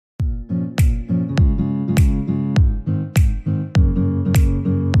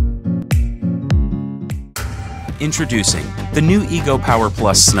Introducing the new Ego Power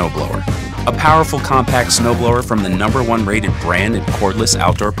Plus snowblower, a powerful compact snowblower from the #1 rated brand in cordless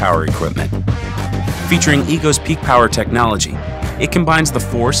outdoor power equipment. Featuring Ego's peak power technology, it combines the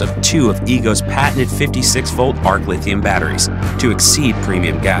force of 2 of Ego's patented 56-volt arc lithium batteries to exceed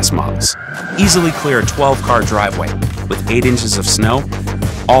premium gas models. Easily clear a 12-car driveway with 8 inches of snow,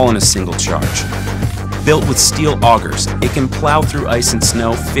 all in a single charge. Built with steel augers, it can plow through ice and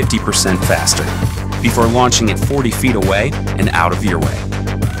snow 50% faster, before launching at 40 feet away and out of your way.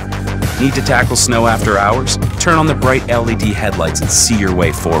 Need to tackle snow after hours? Turn on the bright LED headlights and see your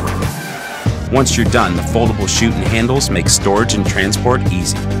way forward. Once you're done, the foldable chute and handles make storage and transport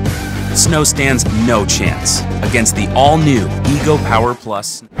easy. Snow stands no chance against the all-new Ego Power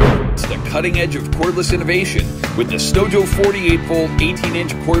Plus. It's the cutting edge of cordless innovation with the SnowJoe 48-volt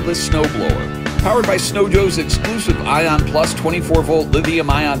 18-inch cordless snowblower. Powered by SnowJoe's exclusive Ion Plus 24-volt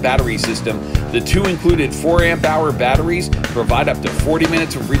lithium-ion battery system, the 2 included 4 amp-hour batteries provide up to 40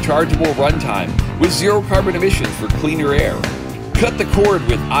 minutes of rechargeable runtime with 0 carbon emissions for cleaner air. Cut the cord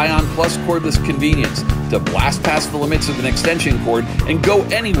with Ion Plus cordless convenience to blast past the limits of an extension cord and go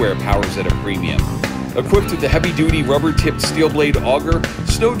anywhere powers at a premium. Equipped with the heavy-duty rubber-tipped steel blade auger,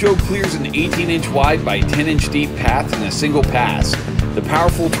 SnowJoe clears an 18-inch wide by 10-inch deep path in a single pass. The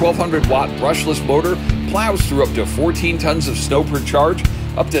powerful 1200-watt brushless motor plows through up to 14 tons of snow per charge,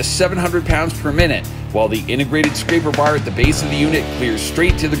 up to 700 pounds per minute, while the integrated scraper bar at the base of the unit clears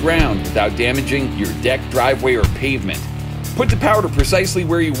straight to the ground without damaging your deck, driveway, or pavement. Put the powder precisely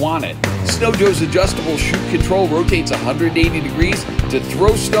where you want it. SnowJoe's adjustable chute control rotates 180 degrees to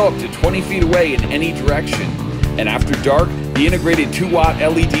throw snow up to 20 feet away in any direction. And after dark, the integrated 2-watt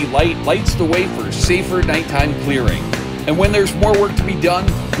LED light lights the way for safer nighttime clearing. And when there's more work to be done,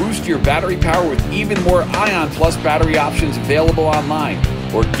 boost your battery power with even more Ion Plus battery options available online.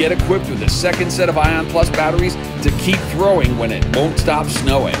 Or get equipped with a second set of Ion Plus batteries to keep throwing when it won't stop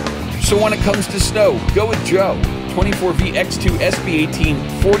snowing. So when it comes to snow, go with Joe. 24V X2 SB18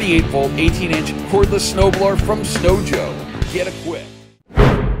 48-volt 18-inch cordless snowblower from SnowJoe. Get equipped.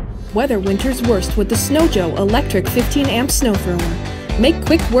 Weather winter's worst with the SnowJoe electric 15-amp snow thrower. Make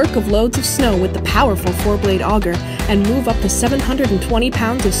quick work of loads of snow with the powerful 4-blade auger and move up to 720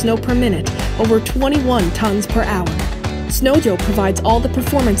 pounds of snow per minute, over 21 tons per hour. SnowJoe provides all the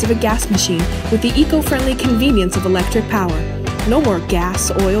performance of a gas machine with the eco-friendly convenience of electric power. No more gas,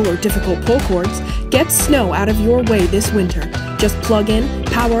 oil, or difficult pull cords. Get snow out of your way this winter. Just plug in,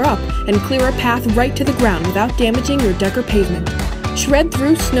 power up, and clear a path right to the ground without damaging your deck or pavement. Shred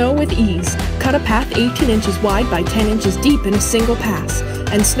through snow with ease. Cut a path 18 inches wide by 10 inches deep in a single pass.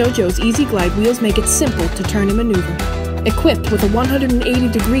 And SnowJoe's Easy Glide wheels make it simple to turn and maneuver. Equipped with a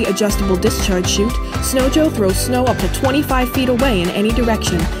 180-degree adjustable discharge chute, SnowJoe throws snow up to 25 feet away in any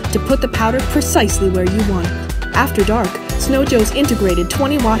direction to put the powder precisely where you want it. After dark, SnowJoe's integrated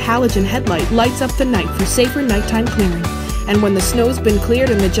 20-watt halogen headlight lights up the night for safer nighttime clearing. And when the snow's been cleared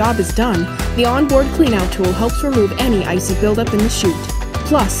and the job is done, the onboard cleanout tool helps remove any icy buildup in the chute.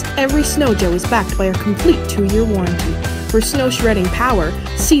 Plus, every SnowJoe is backed by a complete 2-year warranty for snow shredding power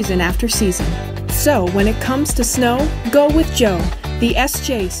season after season. So, when it comes to snow, go with Joe, the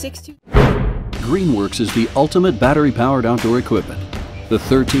SJ62. Greenworks is the ultimate battery-powered outdoor equipment. The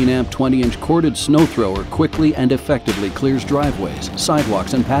 13-amp 20-inch corded snow thrower quickly and effectively clears driveways,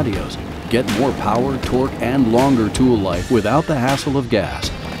 sidewalks, and patios. Get more power, torque, and longer tool life without the hassle of gas.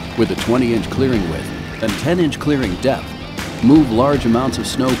 With a 20-inch clearing width and 10-inch clearing depth, move large amounts of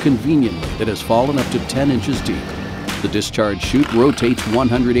snow conveniently that has fallen up to 10 inches deep. The discharge chute rotates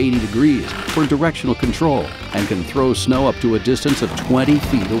 180 degrees for directional control and can throw snow up to a distance of 20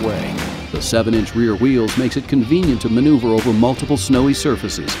 feet away. The 7-inch rear wheels makes it convenient to maneuver over multiple snowy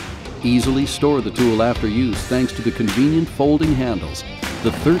surfaces. Easily store the tool after use thanks to the convenient folding handles.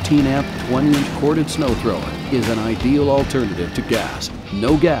 The 13-amp 20-inch corded snow thrower is an ideal alternative to gas.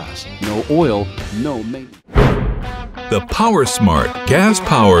 No gas, no oil, no maintenance. The PowerSmart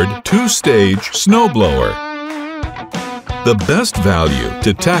gas-powered 2-stage snowblower. The best value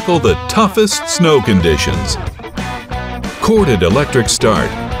to tackle the toughest snow conditions. Corded electric start.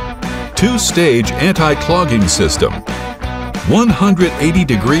 2-stage anti-clogging system.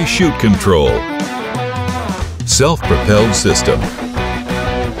 180-degree chute control. Self-propelled system.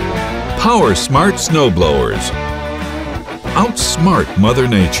 PowerSmart snowblowers. Outsmart Mother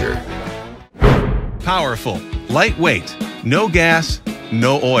Nature. Powerful, lightweight, no gas,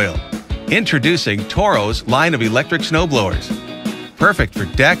 no oil. Introducing Toro's line of electric snowblowers. Perfect for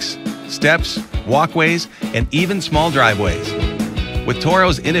decks, steps, walkways, and even small driveways. With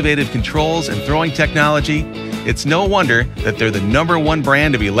Toro's innovative controls and throwing technology, it's no wonder that they're the #1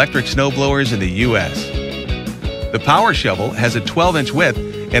 brand of electric snowblowers in the U.S. The Power Shovel has a 12-inch width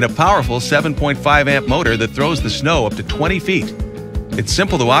and a powerful 7.5 amp motor that throws the snow up to 20 feet. It's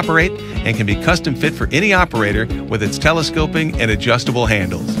simple to operate and can be custom fit for any operator with its telescoping and adjustable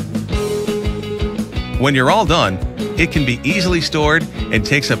handles. When you're all done, it can be easily stored and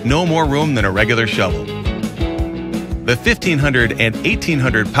takes up no more room than a regular shovel. The 1500 and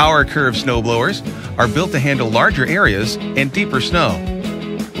 1800 Power Curve snowblowers are built to handle larger areas and deeper snow.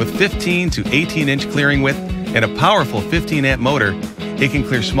 With 15 to 18-inch clearing width and a powerful 15-amp motor, it can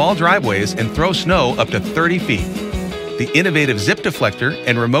clear small driveways and throw snow up to 30 feet. The innovative zip deflector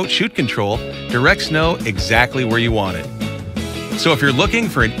and remote chute control direct snow exactly where you want it. So if you're looking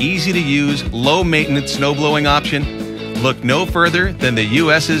for an easy-to-use, low-maintenance snowblowing option, look no further than the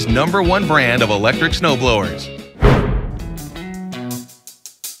US's #1 brand of electric snowblowers.